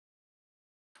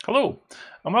Hello,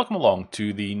 and welcome along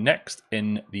to the next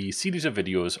in the series of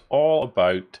videos all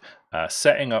about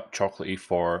setting up Chocolatey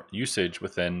for usage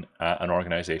within an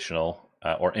organizational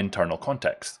or internal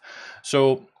context.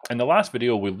 So in the last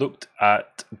video, we looked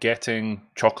at getting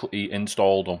Chocolatey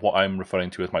installed on what I'm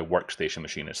referring to as my workstation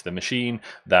machine. It's the machine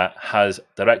that has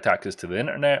direct access to the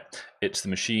internet. It's the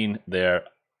machine there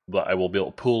that I will be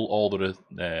able to pull all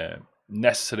the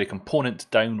necessary components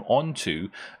down onto,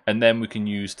 and then we can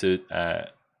use to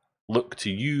look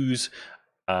to use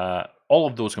all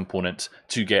of those components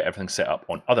to get everything set up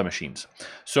on other machines.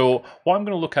 So what I'm going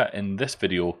to look at in this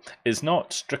video is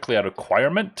not strictly a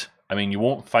requirement. I mean, you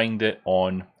won't find it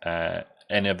on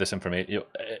any of this information.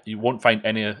 You won't find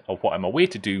any of what I'm away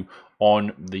to do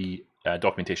on the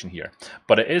documentation here.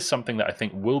 But it is something that I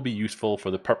think will be useful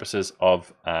for the purposes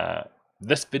of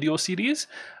this video series.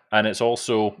 And it's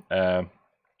also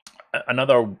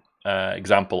another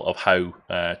example of how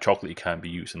Chocolatey can be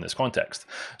used in this context.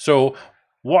 So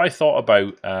what I thought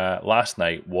about last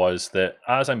night was that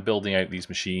as I'm building out these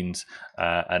machines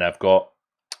and I've got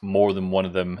more than one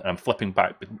of them, and I'm flipping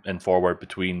back and forward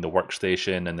between the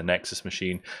workstation and the Nexus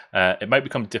machine, it might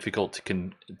become difficult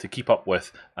to keep up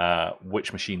with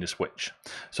which machine is which.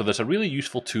 So there's a really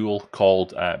useful tool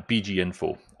called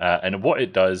bginfo, and what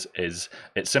it does is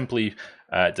it simply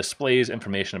displays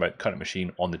information about the current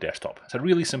machine on the desktop. It's a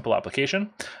really simple application,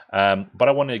 but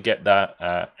I want to get that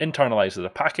internalized as a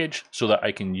package so that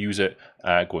I can use it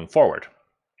going forward.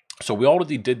 So we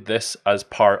already did this as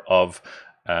part of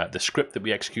the script that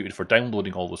we executed for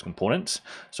downloading all those components.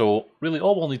 So really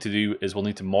all we'll need to do is we'll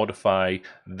need to modify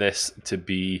this to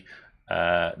be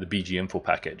the bginfo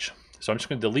package. So I'm just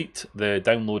going to delete the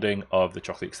downloading of the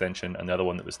Chocolatey extension and the other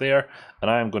one that was there, and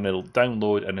I'm going to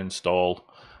download and install,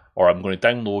 or I'm going to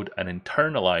download and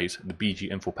internalize the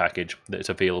bginfo package that is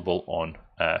available on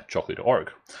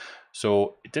chocolatey.org.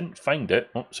 So it didn't find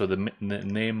it, so the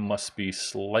name must be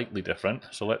slightly different.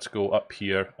 So let's go up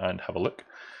here and have a look.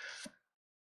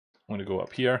 I'm going to go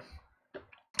up here.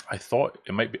 I thought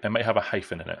it might have a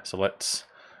hyphen in it, so let's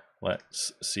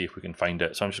see if we can find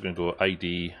it. So I'm just going to go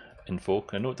ID info.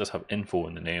 I know it does have info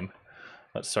in the name.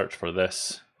 Let's search for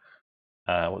this.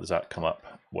 What does that come up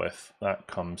with? That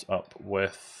comes up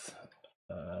with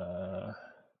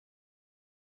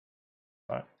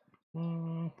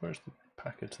where's the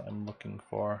package that I'm looking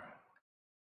for?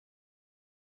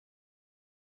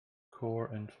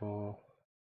 Core info.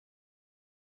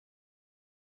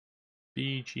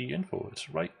 bginfo, it's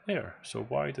right there. So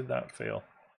why did that fail?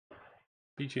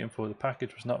 bginfo, the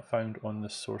package was not found on the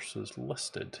sources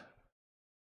listed.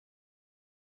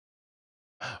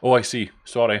 Oh, I see.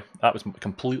 Sorry, that was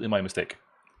completely my mistake.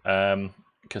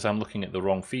 Because I'm looking at the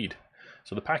wrong feed.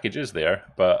 So the package is there,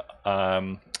 but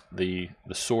the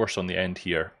source on the end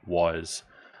here was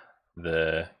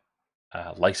the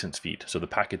license feed. So the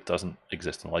package doesn't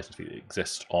exist on the license feed. It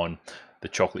exists on the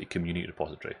Chocolatey community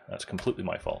repository. That's completely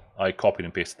my fault. I copied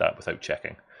and pasted that without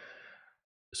checking.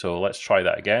 So let's try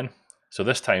that again. So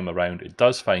this time around, it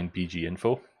does find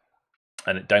bginfo,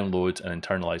 and it downloads and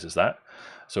internalizes that.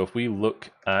 So if we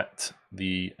look at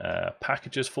the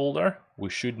packages folder, we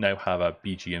should now have a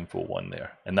bginfo one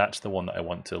there, and that's the one that I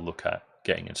want to look at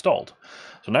getting installed.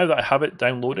 So now that I have it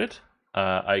downloaded,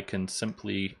 I can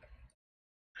simply,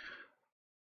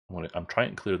 I'm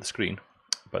trying to clear the screen,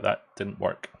 but that didn't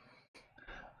work.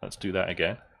 Let's do that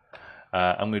again.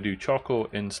 I'm going to do choco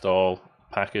install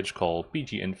package called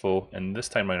bginfo, and this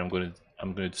time around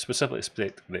I'm going to specifically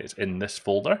state that it's in this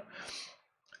folder.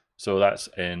 So that's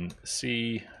in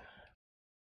C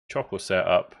Choco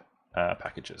setup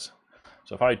packages.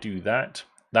 So if I do that,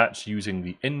 that's using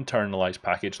the internalized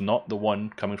package, not the one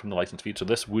coming from the license feed. So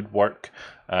this would work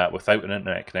without an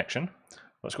internet connection.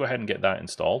 Let's go ahead and get that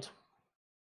installed.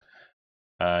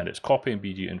 And it's copying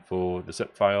bginfo, the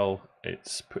zip file.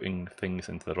 It's putting things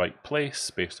into the right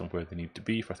place based on where they need to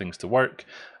be for things to work.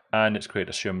 And it's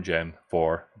created a shim gem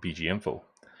for bginfo.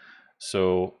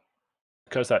 So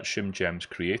because that shim gem's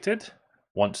created,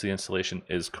 once the installation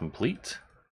is complete,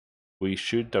 we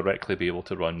should directly be able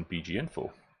to run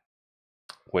bginfo,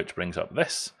 which brings up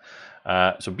this.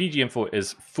 So bginfo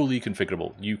is fully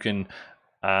configurable. You can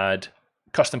add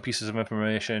custom pieces of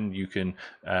information. You can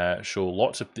show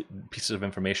lots of pieces of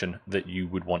information that you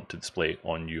would want to display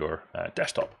on your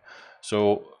desktop.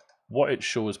 So what it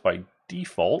shows by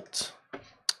default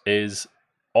is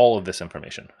all of this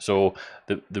information. So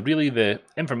the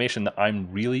information that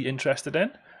I'm really interested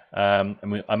in,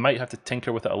 I might have to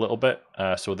tinker with it a little bit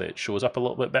so that it shows up a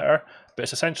little bit better, but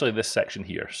it's essentially this section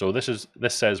here. So this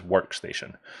says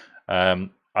workstation.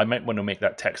 I might want to make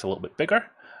that text a little bit bigger,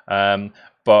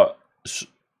 but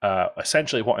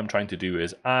essentially what I'm trying to do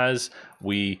is, as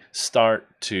we start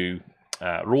to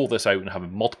roll this out and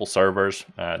have multiple servers,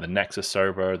 the Nexus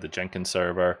server, the Jenkins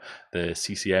server, the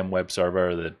CCM web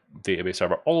server, the database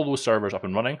server, all of those servers up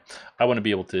and running, I want to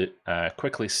be able to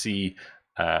quickly see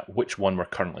which one we're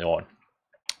currently on.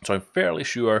 So I'm fairly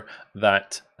sure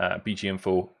that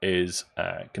bginfo is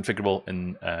configurable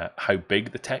in how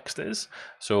big the text is.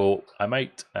 So I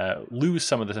might lose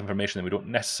some of this information that we don't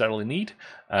necessarily need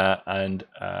and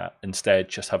instead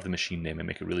just have the machine name and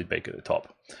make it really big at the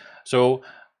top. So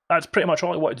that's pretty much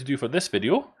all I wanted to do for this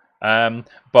video.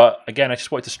 But again, I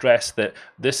just wanted to stress that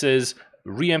this is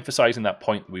re-emphasizing that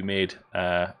point that we made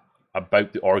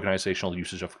about the organizational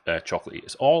usage of Chocolatey.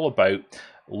 It's all about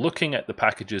looking at the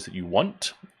packages that you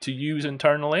want to use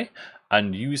internally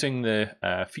and using the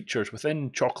features within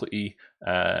Chocolatey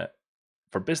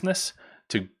for business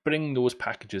to bring those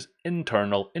packages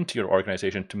internal into your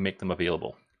organization to make them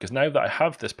available. Because now that I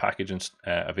have this package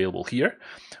available here,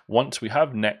 once we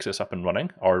have Nexus up and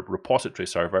running, our repository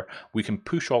server, we can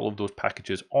push all of those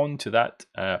packages onto that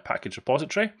package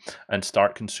repository and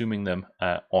start consuming them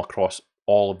across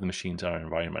all of the machines in our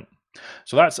environment.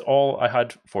 So that's all I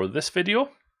had for this video.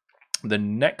 The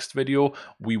next video,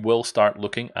 we will start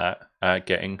looking at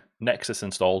getting Nexus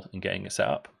installed and getting it set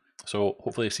up. So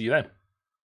hopefully see you then.